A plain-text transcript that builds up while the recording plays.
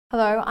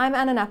Hello, I'm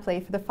Anna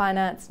Napoli for the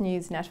Finance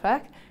News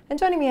Network, and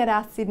joining me at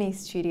our Sydney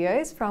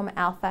studios from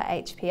Alpha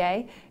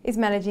HPA is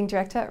Managing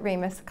Director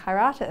Rimas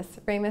Kairaitis.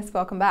 Rimas,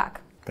 welcome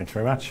back. Thanks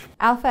very much.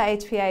 Alpha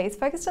HPA is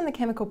focused on the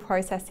chemical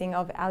processing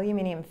of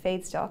aluminium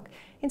feedstock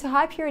into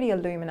high purity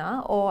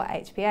alumina, or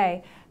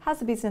HPA. How's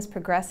the business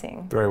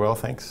progressing? Very well,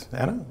 thanks,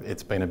 Anna.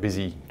 It's been a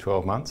busy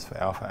 12 months for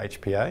Alpha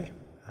HPA.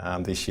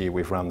 This year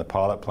we've run the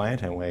pilot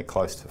plant and we're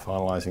close to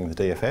finalising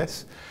the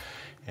DFS.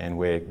 And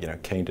we're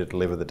keen to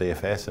deliver the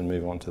DFS and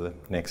move on to the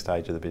next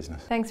stage of the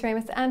business. Thanks,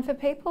 Rimas. And for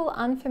people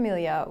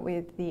unfamiliar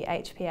with the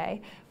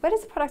HPA, where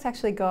does the product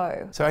actually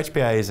go? So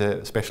HPA is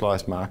a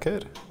specialised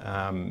market.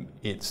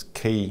 Its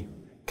key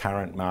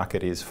current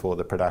market is for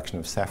the production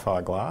of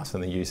sapphire glass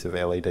and the use of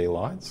LED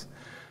lights.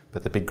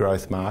 But the big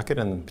growth market,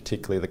 and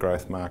particularly the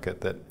growth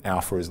market that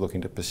Alpha is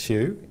looking to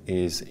pursue,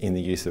 is in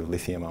the use of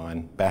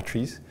lithium-ion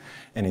batteries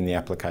and in the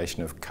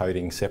application of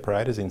coating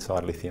separators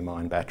inside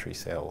lithium-ion battery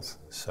cells.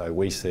 So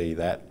we see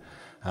that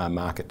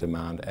market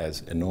demand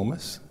as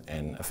enormous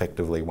and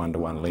effectively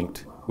one-to-one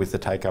linked with the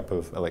take-up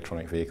of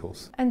electronic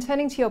vehicles. And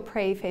turning to your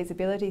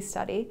pre-feasibility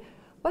study,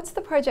 what's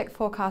the project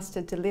forecast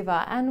to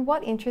deliver and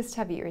what interest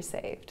have you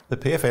received? The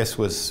PFS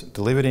was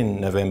delivered in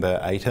November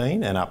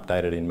 18 and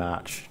updated in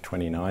March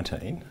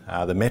 2019.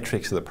 The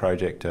metrics of the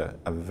project are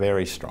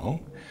very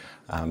strong,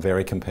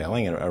 very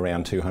compelling, at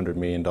around $200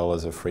 million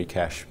of free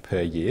cash per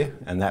year,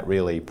 and that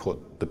really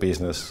put the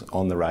business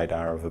on the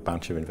radar of a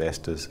bunch of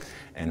investors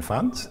and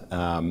funds.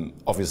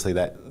 Obviously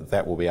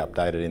that will be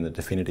updated in the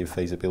definitive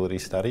feasibility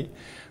study,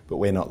 but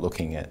we're not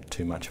looking at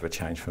too much of a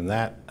change from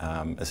that.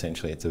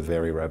 Essentially it's a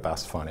very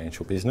robust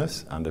financial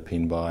business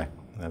underpinned by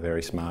a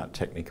very smart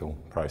technical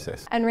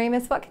process. And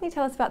Rimas, what can you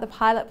tell us about the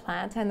pilot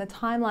plant and the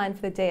timeline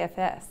for the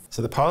DFS?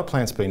 So the pilot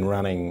plant's been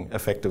running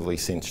effectively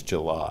since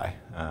July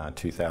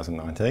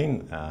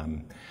 2019.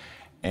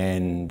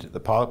 And the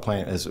pilot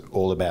plant is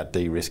all about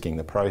de-risking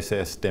the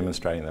process,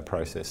 demonstrating the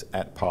process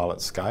at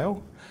pilot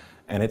scale.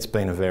 And it's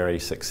been a very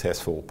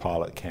successful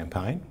pilot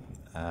campaign,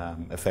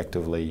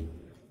 effectively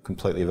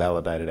completely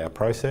validated our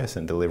process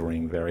and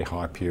delivering very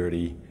high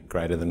purity,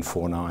 greater than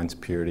 4 nines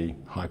purity,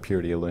 high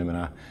purity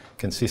alumina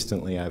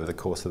consistently over the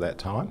course of that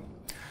time.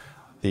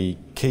 The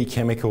key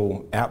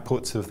chemical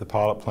outputs of the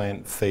pilot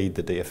plant feed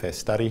the DFS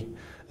study.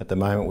 At the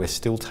moment we're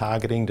still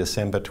targeting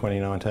December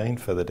 2019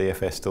 for the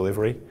DFS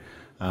delivery,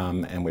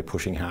 and we're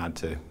pushing hard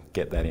to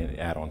get that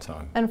out on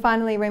time. And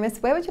finally,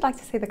 Rimas, where would you like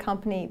to see the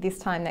company this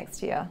time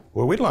next year?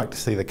 Well, we'd like to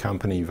see the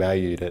company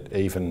valued at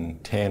even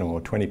 10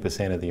 or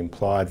 20% of the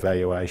implied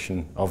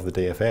valuation of the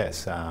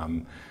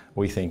DFS.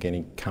 We think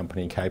any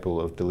company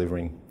capable of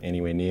delivering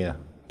anywhere near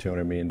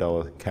 $200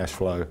 million cash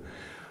flow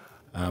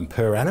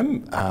per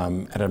annum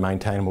at a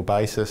maintainable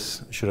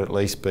basis should at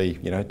least be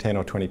 10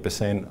 or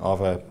 20%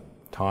 of a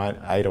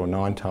 8 or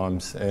 9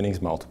 times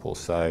earnings multiple.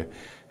 So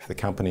if the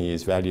company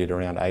is valued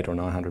around $800 or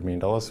 $900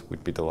 million,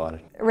 we'd be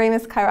delighted.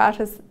 Rimas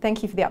Kairaitis,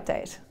 thank you for the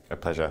update. A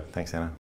pleasure. Thanks, Anna.